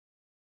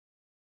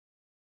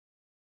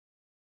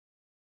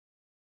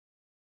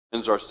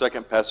And our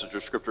second passage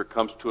of Scripture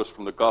comes to us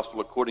from the Gospel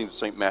according to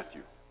St.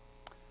 Matthew,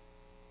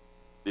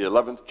 the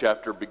 11th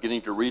chapter,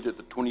 beginning to read at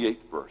the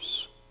 28th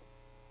verse.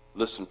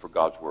 Listen for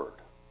God's word.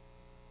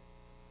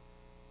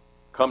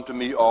 Come to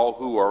me, all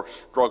who are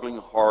struggling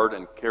hard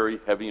and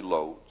carry heavy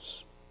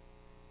loads,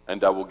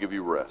 and I will give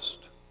you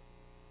rest.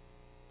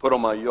 Put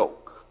on my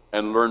yoke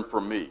and learn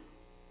from me.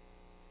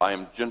 I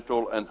am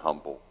gentle and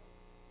humble,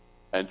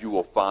 and you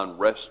will find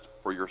rest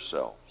for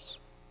yourselves.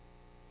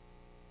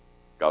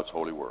 God's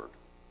holy word.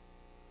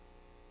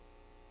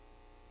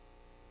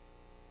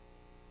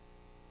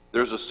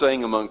 There's a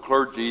saying among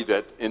clergy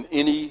that in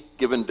any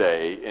given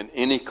day, in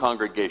any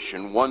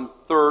congregation,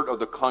 1/3 of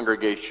the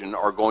congregation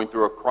are going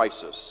through a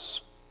crisis.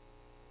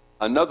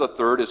 Another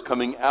third is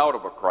coming out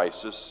of a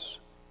crisis,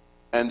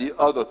 and the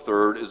other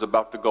third is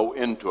about to go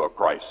into a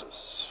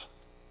crisis.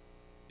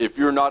 If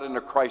you're not in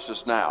a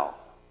crisis now,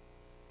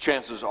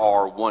 chances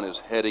are one is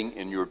heading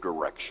in your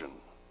direction.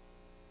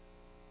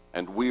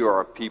 And we are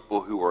a people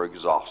who are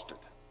exhausted.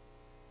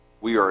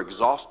 We are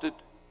exhausted.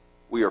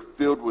 We are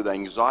filled with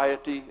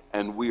anxiety,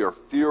 and we are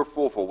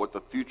fearful for what the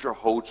future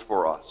holds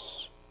for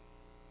us.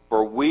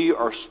 For we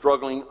are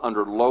struggling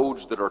under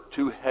loads that are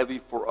too heavy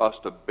for us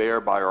to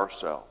bear by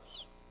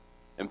ourselves,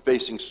 and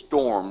facing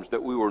storms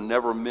that we were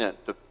never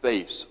meant to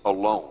face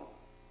alone.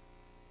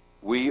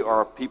 We are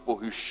a people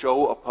who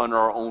show upon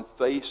our own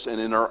face and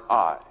in our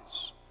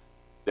eyes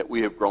that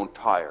we have grown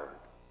tired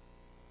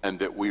and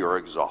that we are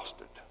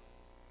exhausted.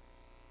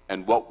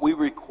 And what we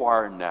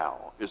require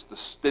now is the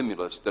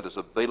stimulus that is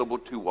available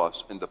to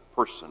us in the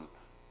person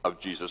of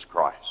Jesus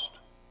Christ.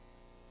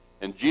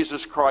 And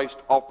Jesus Christ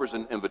offers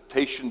an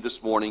invitation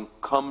this morning: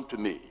 come to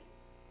me,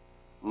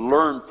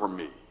 learn from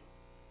me,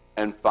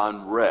 and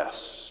find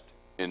rest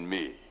in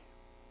me.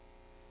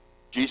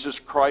 Jesus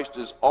Christ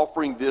is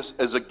offering this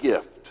as a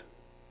gift.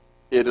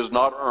 It is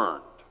not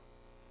earned.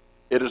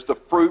 It is the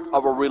fruit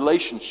of a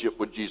relationship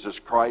with Jesus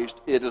Christ.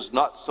 It is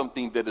not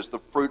something that is the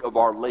fruit of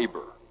our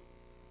labor.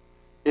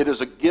 It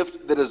is a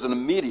gift that is an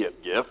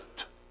immediate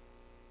gift,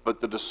 but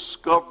the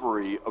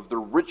discovery of the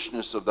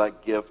richness of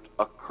that gift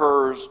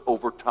occurs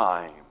over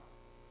time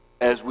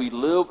as we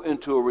live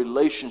into a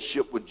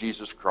relationship with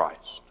Jesus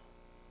Christ.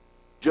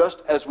 Just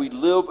as we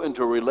live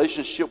into a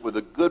relationship with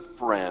a good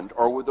friend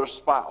or with a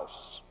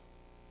spouse,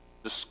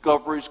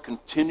 discoveries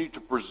continue to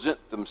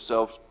present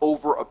themselves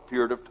over a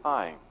period of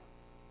time.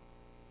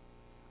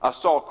 I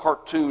saw a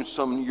cartoon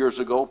some years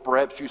ago.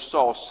 Perhaps you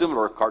saw a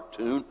similar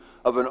cartoon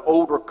of an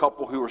older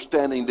couple who were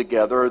standing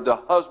together. The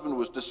husband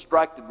was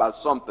distracted by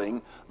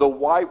something. The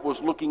wife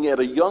was looking at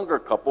a younger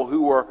couple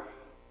who were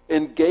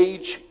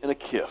engaged in a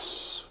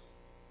kiss.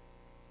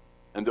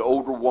 And the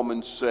older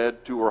woman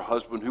said to her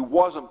husband, who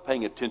wasn't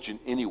paying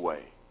attention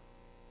anyway,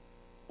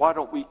 "Why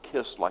don't we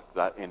kiss like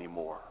that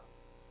anymore?"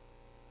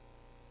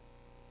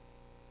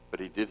 But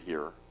he did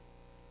hear,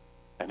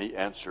 and he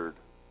answered,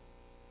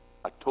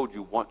 "I told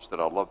you once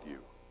that I love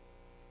you.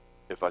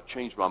 If I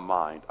change my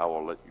mind, I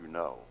will let you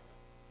know."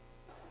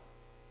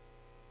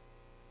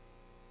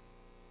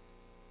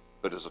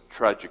 But it's a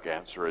tragic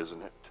answer,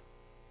 isn't it?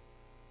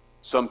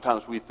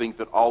 Sometimes we think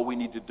that all we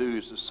need to do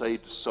is to say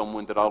to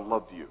someone that I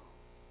love you,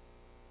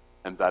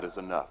 and that is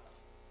enough.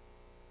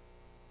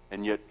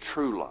 And yet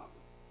true love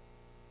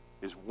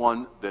is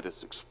one that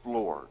is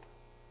explored,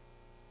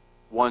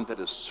 one that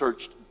is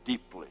searched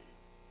deeply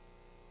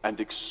and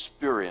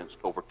experienced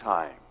over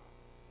time.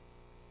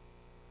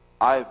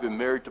 I have been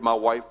married to my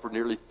wife for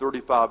nearly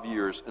 35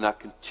 years, and I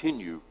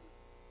continue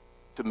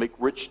to make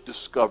rich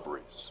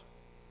discoveries.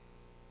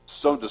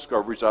 Some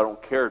discoveries I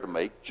don't care to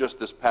make. Just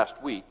this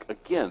past week,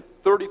 again,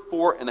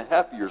 34 and a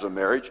half years of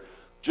marriage,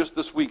 just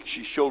this week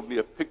she showed me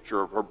a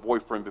picture of her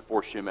boyfriend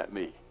before she met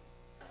me.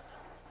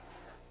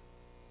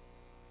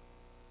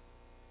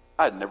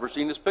 I had never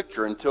seen this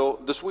picture until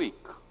this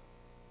week.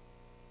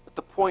 But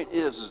the point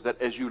is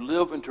that as you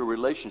live into a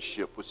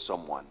relationship with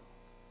someone,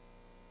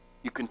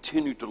 you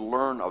continue to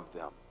learn of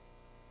them,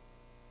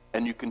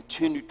 and you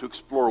continue to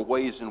explore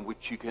ways in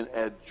which you can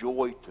add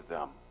joy to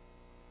them,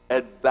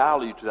 add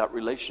value to that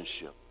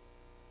relationship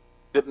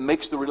that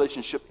makes the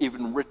relationship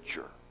even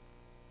richer.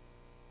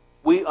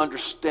 We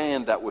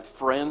understand that with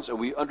friends, and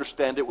we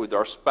understand it with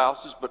our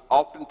spouses, but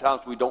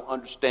oftentimes we don't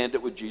understand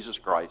it with Jesus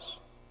Christ.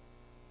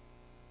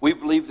 We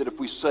believe that if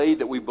we say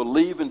that we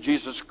believe in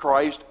Jesus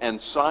Christ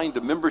and sign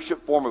the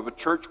membership form of a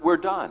church, we're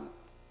done.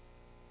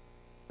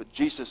 But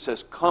Jesus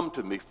says, come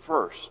to me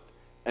first,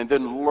 and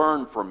then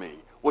learn from me.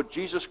 What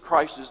Jesus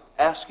Christ is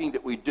asking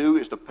that we do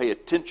is to pay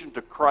attention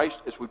to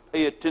Christ as we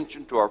pay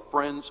attention to our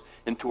friends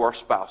and to our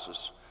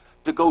spouses.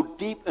 To go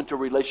deep into a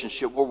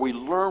relationship where we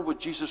learn what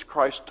Jesus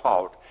Christ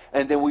taught,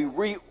 and then we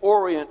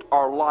reorient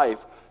our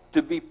life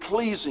to be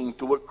pleasing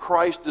to what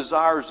Christ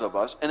desires of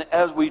us. And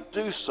as we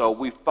do so,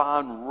 we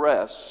find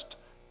rest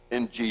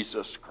in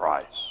Jesus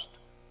Christ.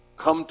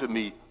 Come to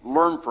me,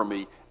 learn from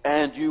me,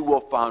 and you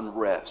will find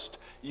rest.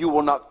 You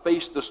will not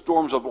face the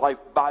storms of life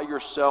by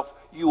yourself.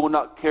 You will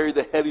not carry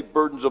the heavy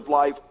burdens of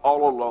life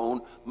all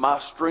alone. My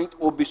strength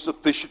will be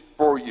sufficient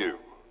for you.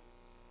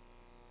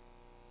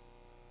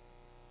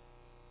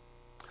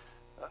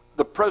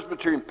 The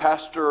Presbyterian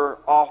pastor,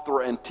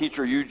 author, and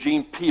teacher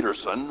Eugene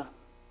Peterson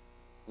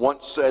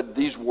once said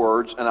these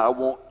words, and I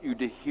want you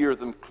to hear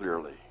them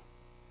clearly.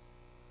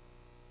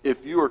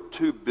 If you are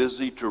too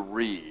busy to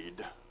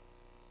read,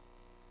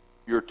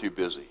 you're too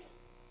busy.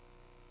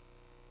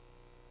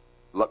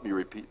 Let me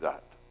repeat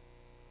that.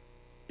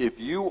 If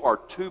you are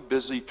too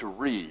busy to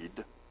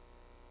read,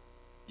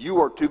 you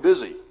are too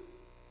busy.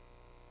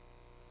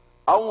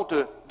 I want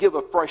to give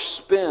a fresh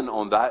spin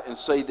on that and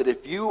say that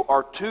if you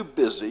are too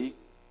busy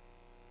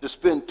to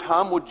spend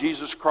time with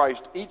Jesus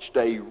Christ each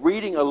day,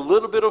 reading a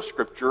little bit of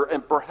Scripture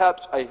and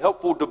perhaps a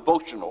helpful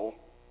devotional,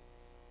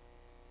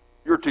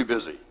 you're too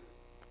busy.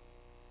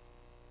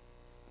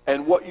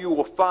 And what you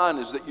will find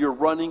is that you're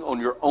running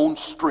on your own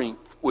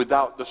strength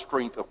without the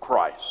strength of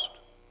Christ.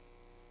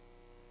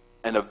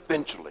 And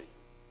eventually,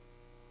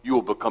 you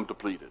will become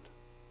depleted.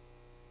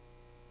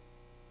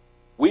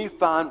 We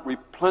find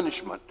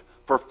replenishment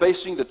for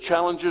facing the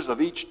challenges of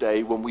each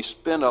day when we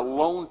spend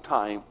alone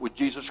time with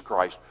Jesus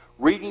Christ,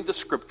 reading the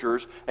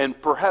Scriptures,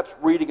 and perhaps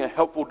reading a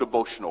helpful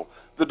devotional.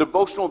 The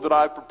devotional that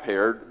I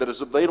prepared, that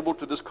is available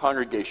to this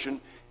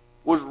congregation,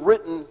 was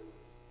written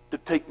to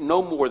take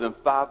no more than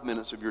 5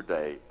 minutes of your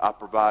day. I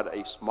provide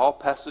a small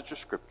passage of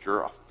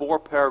Scripture, a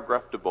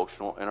 4-paragraph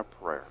devotional, and a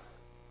prayer.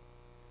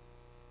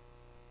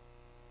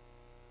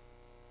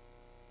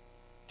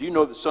 Do you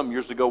know that some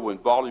years ago when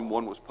Volume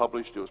 1 was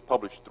published, it was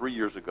published 3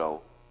 years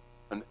ago,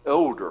 an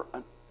elder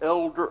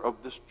of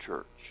this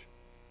church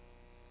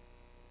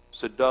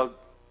said, Doug,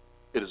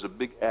 it is a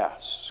big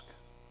ask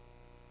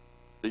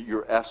that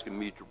you're asking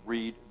me to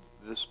read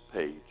this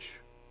page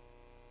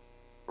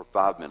for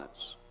 5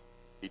 minutes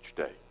each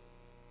day.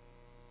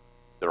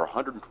 There are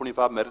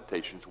 125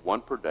 meditations,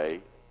 1 per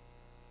day,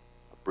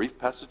 a brief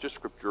passage of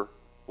Scripture,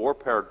 4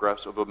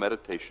 paragraphs of a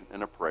meditation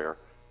and a prayer.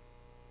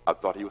 I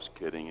thought he was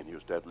kidding, and he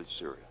was deadly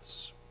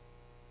serious.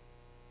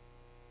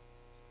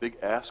 Big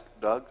ask,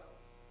 Doug,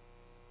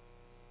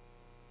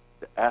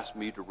 to ask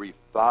me to read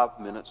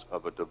 5 minutes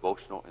of a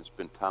devotional and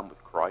spend time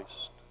with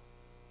Christ.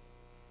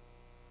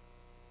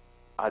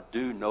 I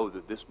do know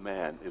that this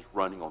man is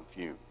running on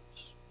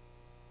fumes,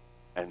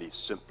 and he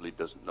simply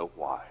doesn't know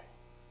why.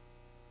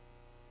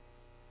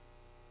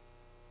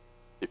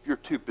 If you're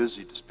too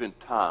busy to spend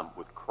time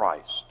with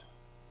Christ,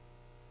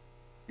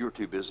 you're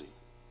too busy.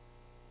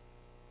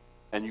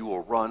 And you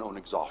will run on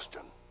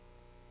exhaustion.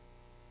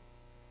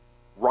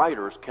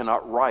 Writers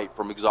cannot write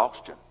from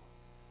exhaustion.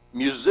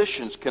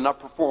 Musicians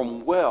cannot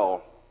perform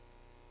well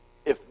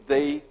if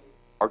they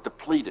are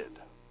depleted.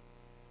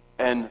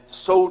 And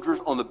soldiers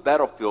on the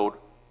battlefield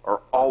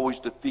are always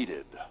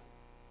defeated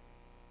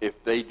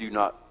if they do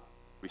not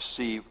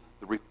receive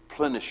the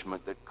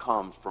replenishment that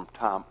comes from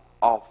time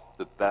off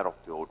the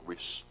battlefield,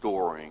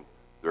 restoring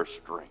their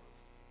strength.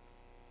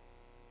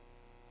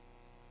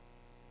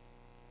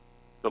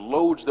 The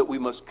loads that we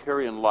must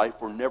carry in life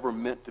were never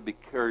meant to be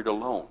carried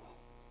alone.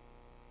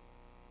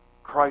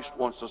 Christ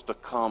wants us to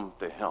come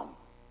to Him,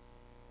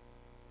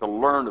 to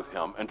learn of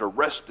Him, and to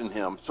rest in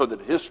Him so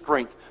that His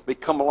strength may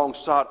come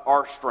alongside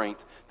our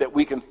strength, that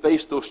we can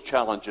face those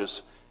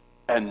challenges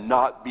and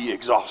not be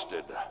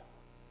exhausted.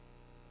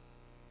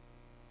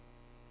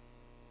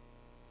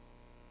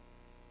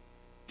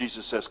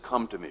 Jesus says,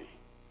 come to me,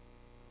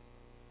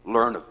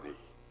 learn of me,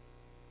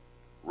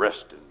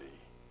 rest in me.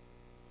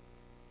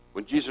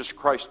 When Jesus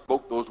Christ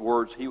spoke those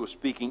words, He was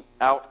speaking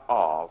out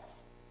of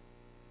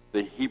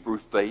the Hebrew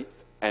faith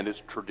and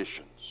its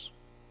traditions.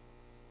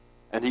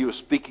 And He was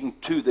speaking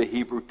to the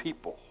Hebrew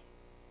people.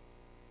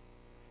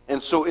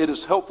 And so it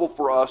is helpful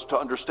for us to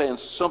understand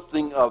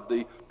something of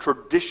the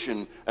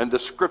tradition and the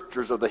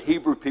scriptures of the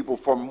Hebrew people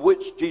from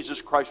which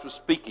Jesus Christ was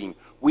speaking.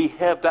 We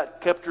have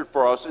that captured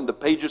for us in the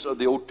pages of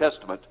the Old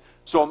Testament.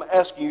 So I'm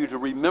asking you to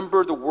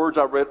remember the words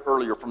I read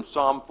earlier from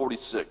Psalm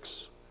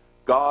 46.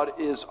 God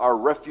is our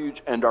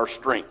refuge and our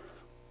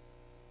strength.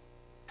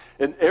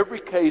 In every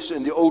case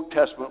in the Old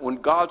Testament, when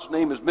God's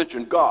name is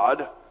mentioned,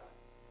 God,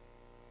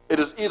 it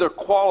is either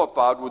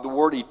qualified with the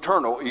word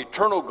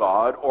eternal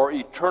God, or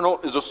eternal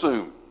is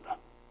assumed.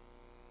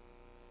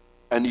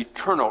 And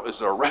eternal is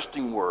the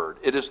arresting word.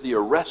 It is the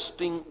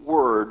arresting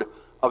word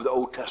of the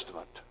Old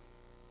Testament.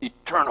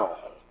 Eternal.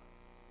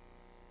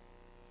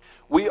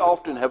 We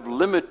often have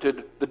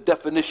limited the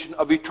definition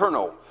of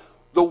eternal.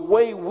 The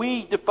way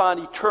we define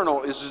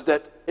eternal is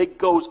that it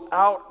goes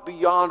out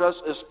beyond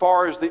us as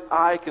far as the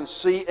eye can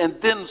see,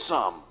 and then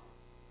some.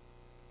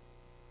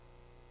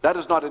 That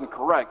is not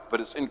incorrect, but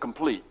it's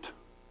incomplete.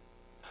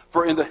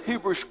 For in the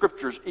Hebrew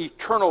Scriptures,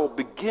 eternal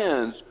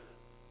begins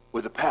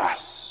with the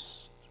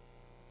past.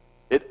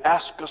 It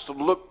asks us to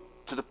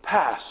look to the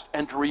past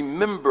and to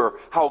remember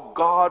how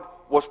God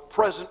was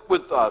present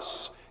with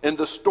us in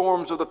the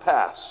storms of the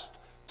past,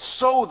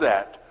 so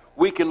that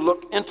we can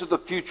look into the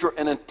future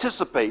and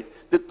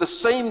anticipate that the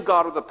same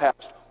God of the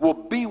past will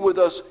be with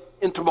us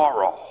in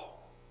tomorrow.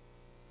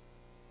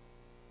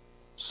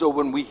 So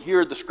when we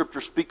hear the Scripture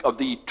speak of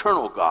the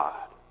eternal God,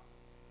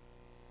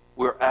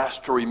 we're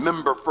asked to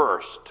remember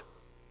first.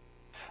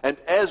 And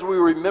as we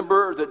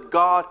remember that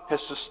God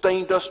has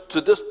sustained us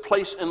to this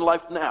place in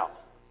life now,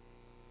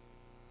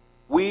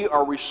 we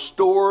are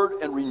restored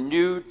and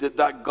renewed,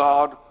 that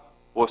God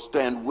will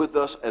stand with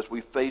us as we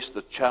face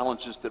the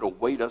challenges that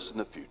await us in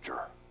the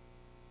future.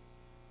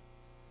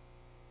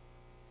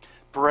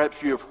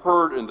 Perhaps you have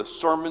heard in the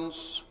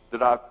sermons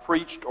that I've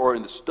preached or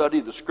in the study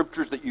of the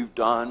scriptures that you've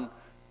done,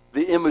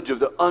 the image of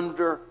the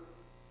underarms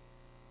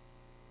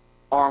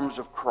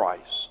of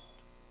Christ.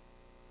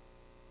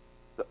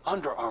 The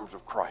underarms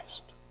of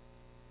Christ.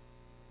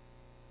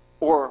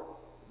 Or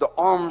the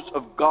arms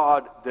of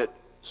God that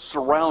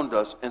surround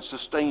us and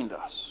sustain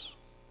us.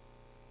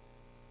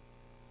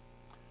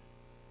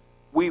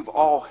 We've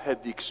all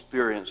had the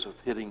experience of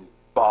hitting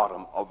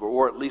bottom,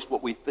 or at least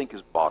what we think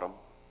is bottom.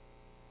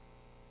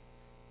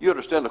 You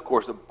understand, of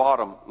course, that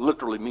bottom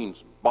literally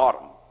means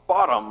bottom.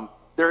 Bottom,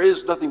 there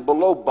is nothing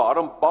below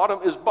bottom.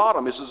 Bottom is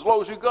bottom. It's as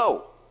low as you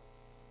go.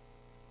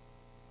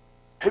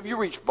 Have you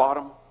reached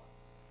bottom?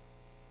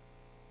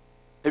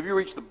 Have you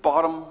reached the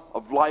bottom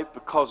of life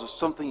because of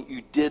something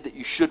you did that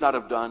you should not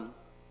have done?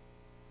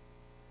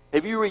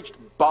 Have you reached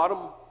bottom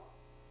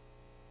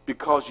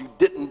because you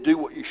didn't do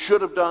what you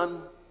should have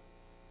done?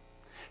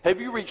 Have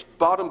you reached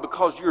bottom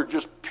because you're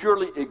just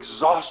purely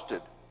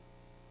exhausted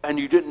and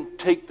you didn't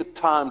take the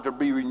time to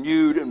be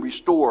renewed and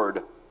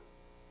restored?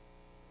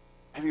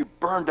 Have you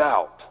burned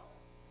out?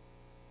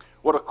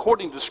 Well,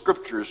 according to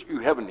scriptures, you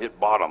haven't hit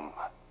bottom,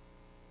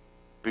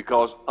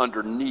 because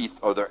underneath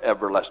are the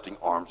everlasting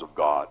arms of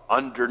God.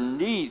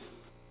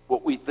 Underneath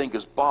what we think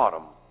is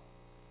bottom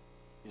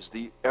is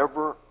the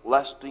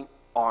everlasting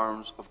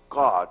arms of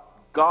God.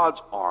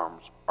 God's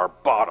arms are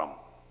bottom.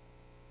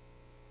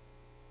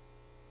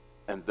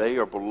 And they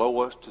are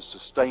below us to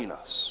sustain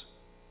us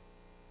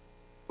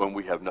when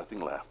we have nothing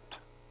left.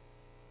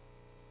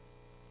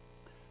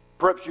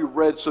 Perhaps you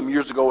read some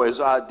years ago, as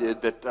I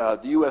did, that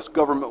the U.S.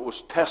 government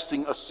was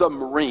testing a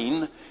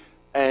submarine.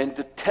 And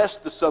to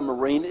test the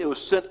submarine, it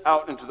was sent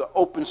out into the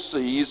open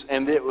seas,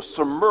 and it was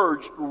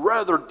submerged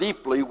rather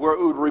deeply where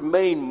it would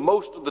remain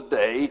most of the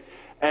day.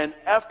 And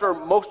after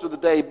most of the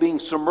day being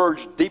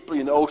submerged deeply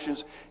in the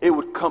oceans, it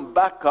would come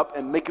back up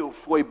and make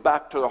its way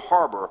back to the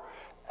harbor.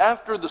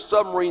 After the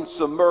submarine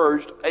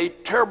submerged, a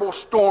terrible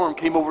storm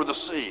came over the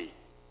sea.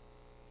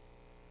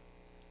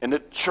 And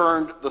it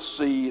churned the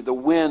sea. The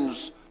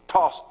winds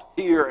tossed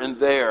here and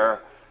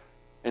there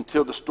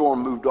until the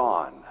storm moved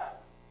on.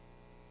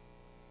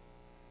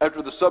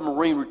 After the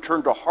submarine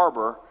returned to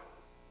harbor,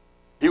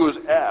 he was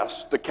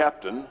asked, the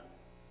captain,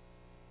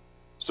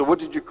 "So what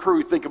did your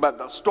crew think about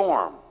the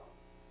storm?"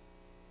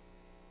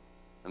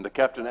 And the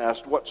captain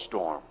asked, "What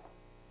storm?"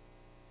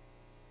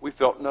 "We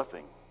felt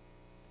nothing."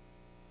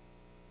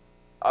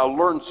 I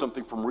learned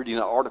something from reading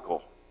that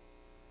article,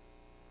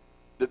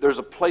 that there's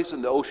a place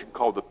in the ocean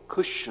called the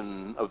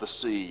cushion of the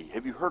sea.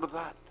 Have you heard of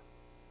that?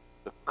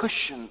 The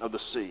cushion of the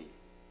sea.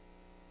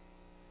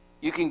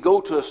 You can go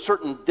to a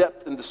certain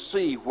depth in the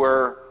sea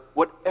where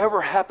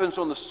whatever happens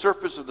on the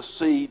surface of the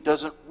sea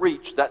doesn't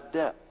reach that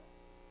depth.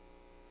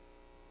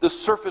 The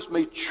surface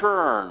may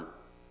churn.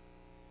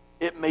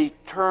 It may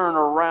turn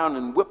around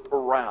and whip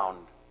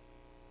around.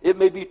 It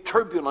may be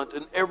turbulent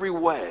in every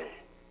way,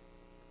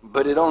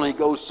 but it only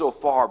goes so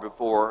far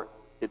before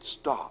it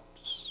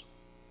stops.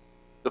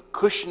 The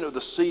cushion of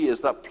the sea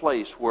is that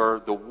place where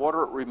the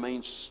water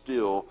remains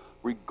still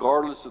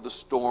regardless of the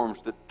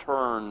storms that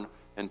turn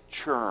and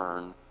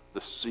churn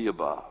the sea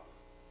above.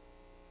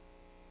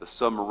 The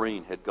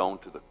submarine had gone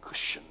to the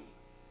cushion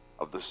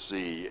of the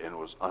sea and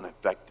was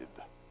unaffected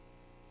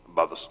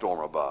by the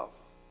storm above.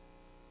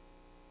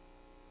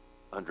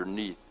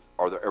 Underneath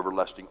are the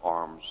everlasting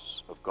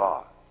arms of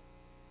God.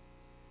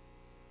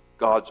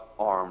 God's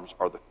arms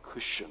are the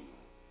cushion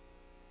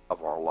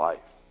of our life.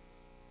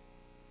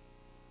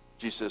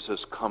 Jesus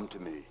says, "Come to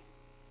me.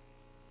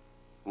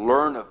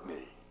 Learn of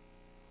me."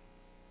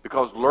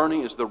 Because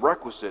learning is the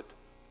requisite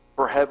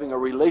for having a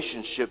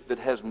relationship that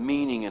has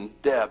meaning and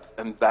depth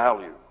and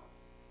value.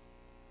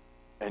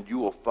 And you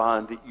will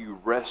find that you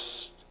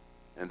rest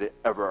in the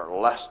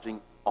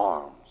everlasting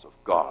arms of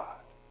God.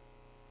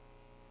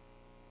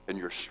 And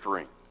your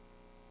strength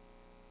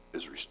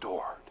is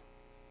restored.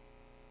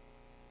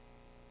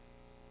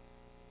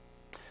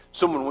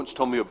 Someone once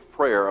told me a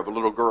prayer of a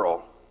little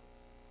girl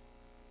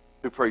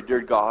who prayed,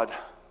 "Dear God,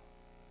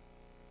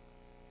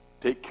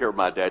 take care of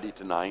my daddy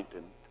tonight,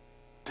 and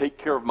take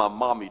care of my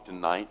mommy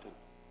tonight, and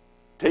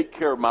take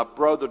care of my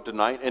brother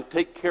tonight, and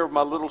take care of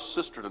my little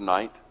sister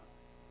tonight.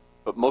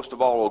 But most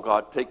of all, oh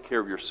God, take care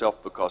of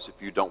yourself, because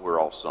if you don't, we're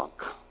all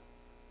sunk."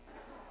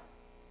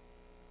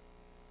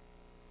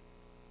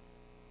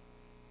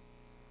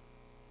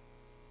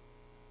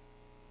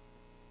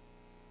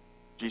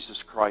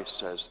 Jesus Christ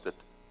says that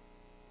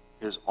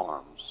his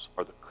arms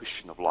are the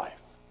cushion of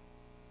life.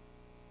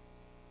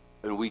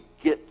 And we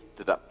get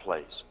to that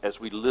place as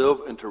we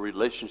live into a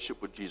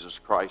relationship with Jesus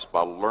Christ by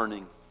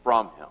learning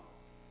from him.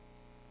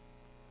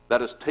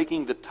 That is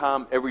taking the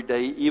time every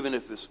day, even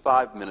if it's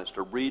 5 minutes,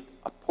 to read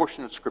a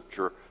portion of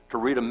Scripture, to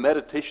read a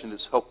meditation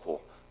that's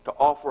helpful, to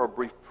offer a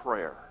brief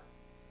prayer,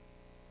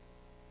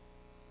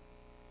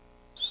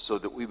 so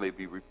that we may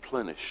be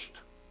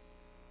replenished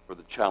for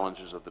the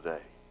challenges of the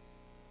day.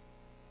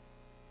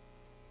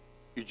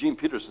 Eugene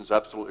Peterson's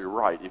absolutely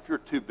right. If you're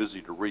too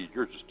busy to read,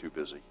 you're just too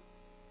busy.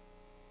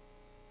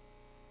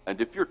 And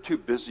if you're too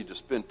busy to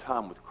spend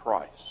time with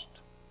Christ,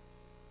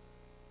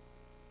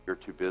 you're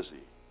too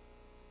busy.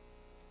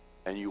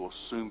 And you will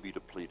soon be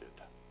depleted.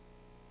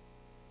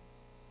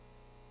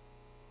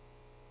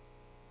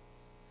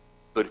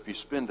 But if you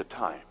spend the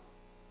time,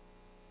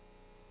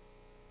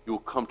 you will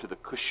come to the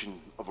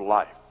cushion of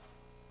life.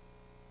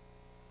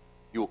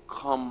 You will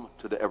come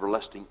to the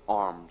everlasting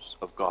arms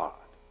of God.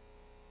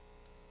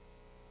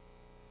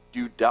 Do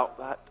you doubt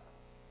that?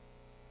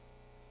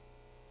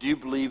 Do you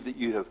believe that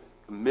you have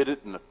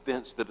committed an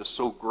offense that is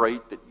so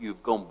great that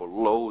you've gone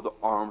below the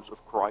arms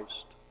of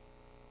Christ?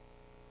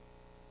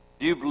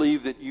 Do you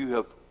believe that you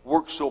have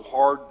worked so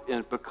hard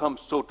and become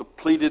so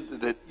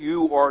depleted that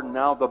you are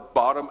now the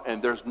bottom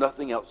and there's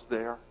nothing else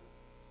there?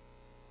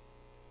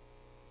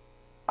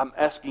 I'm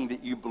asking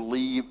that you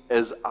believe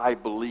as I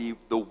believe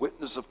the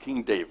witness of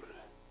King David,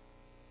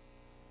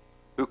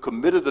 who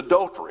committed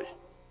adultery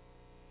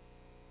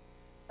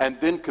and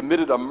then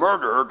committed a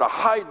murder to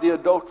hide the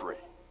adultery.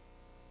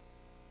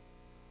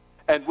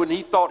 And when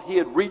he thought he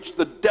had reached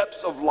the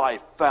depths of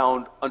life,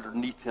 found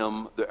underneath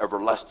him the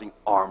everlasting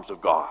arms of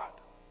God.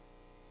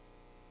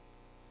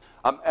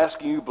 I'm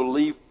asking you to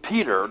believe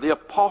Peter, the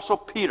Apostle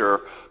Peter,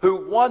 who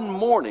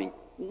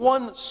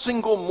one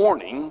single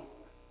morning,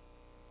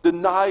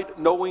 denied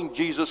knowing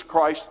Jesus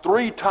Christ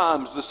 3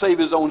 times to save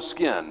his own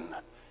skin.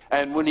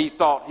 And when he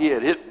thought he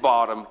had hit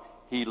bottom,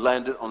 he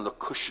landed on the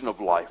cushion of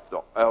life,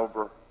 the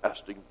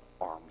everlasting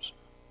arms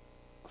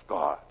of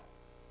God.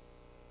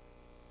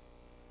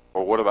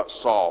 Or what about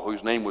Saul,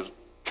 whose name was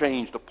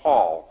changed to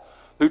Paul,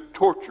 who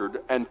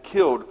tortured and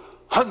killed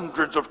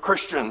hundreds of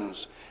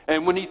Christians?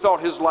 And when he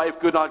thought his life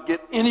could not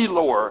get any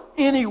lower,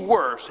 any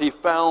worse, he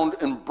found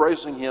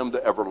embracing him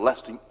the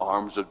everlasting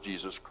arms of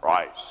Jesus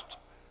Christ,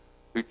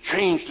 who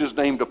changed his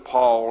name to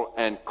Paul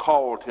and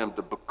called him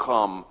to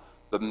become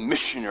the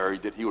missionary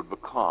that he would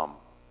become,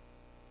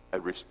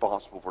 and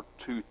responsible for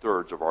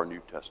 2/3 of our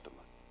New Testament.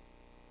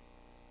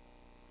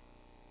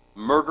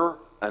 Murder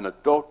and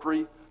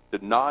adultery,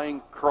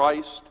 denying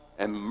Christ,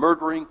 and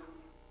murdering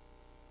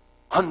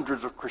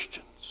hundreds of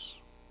Christians.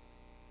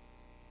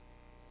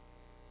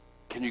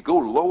 Can you go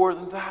lower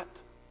than that?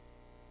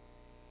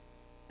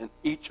 And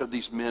each of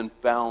these men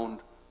found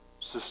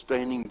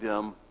sustaining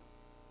them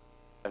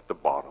at the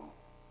bottom,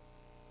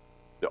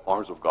 the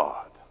arms of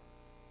God,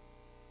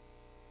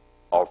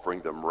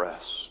 offering them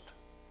rest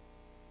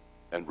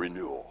and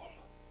renewal.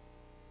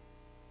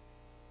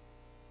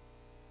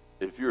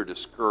 If you're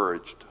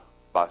discouraged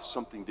by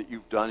something that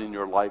you've done in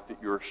your life that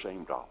you're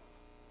ashamed of,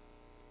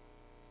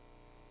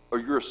 or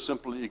you're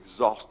simply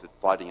exhausted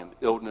fighting an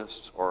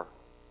illness, or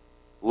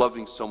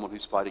loving someone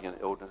who's fighting an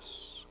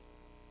illness,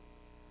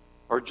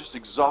 or just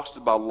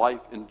exhausted by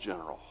life in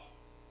general,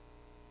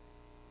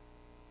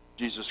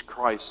 Jesus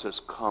Christ says,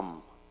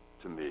 come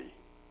to me.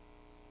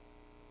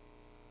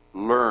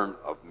 Learn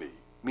of me,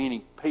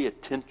 meaning pay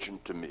attention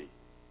to me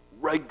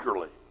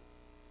regularly,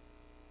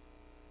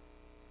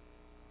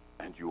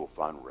 and you will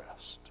find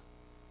rest.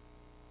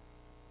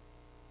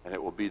 And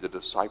it will be the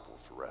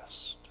disciples'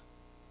 rest,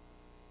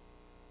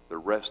 the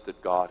rest that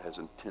God has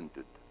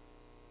intended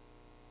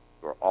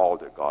for all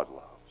that God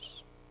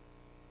loves.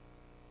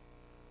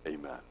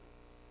 Amen.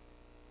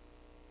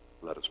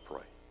 Let us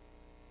pray.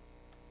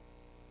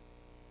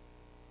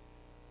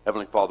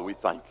 Heavenly Father, we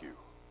thank you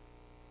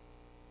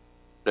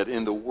that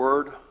in the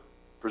word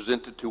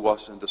presented to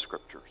us in the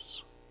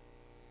Scriptures,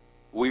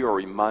 we are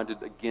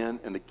reminded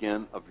again and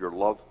again of your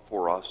love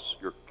for us,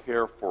 your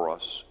care for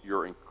us,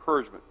 your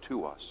encouragement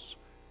to us,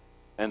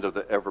 and of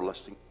the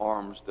everlasting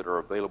arms that are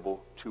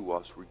available to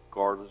us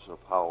regardless of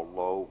how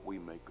low we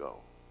may go.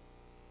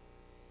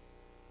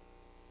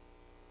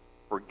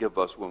 Forgive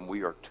us when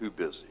we are too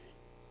busy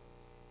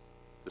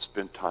to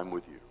spend time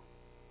with you.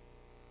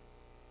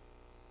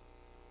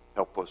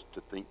 Help us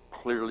to think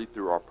clearly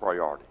through our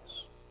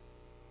priorities,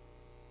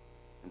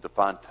 and to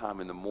find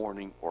time in the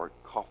morning or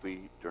at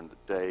coffee during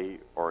the day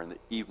or in the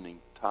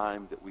evening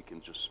time that we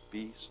can just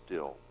be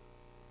still.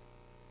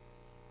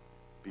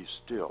 Be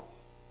still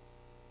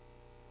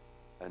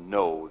and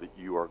know that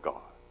you are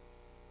God.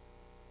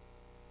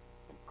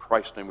 In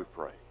Christ's name we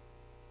pray.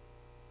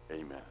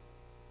 Amen.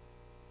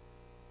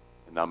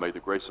 And now may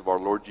the grace of our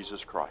Lord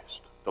Jesus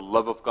Christ, the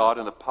love of God,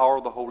 and the power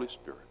of the Holy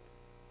Spirit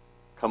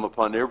come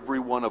upon every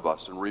one of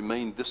us and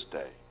remain this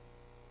day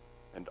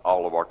and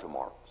all of our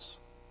tomorrows.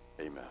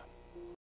 Amen.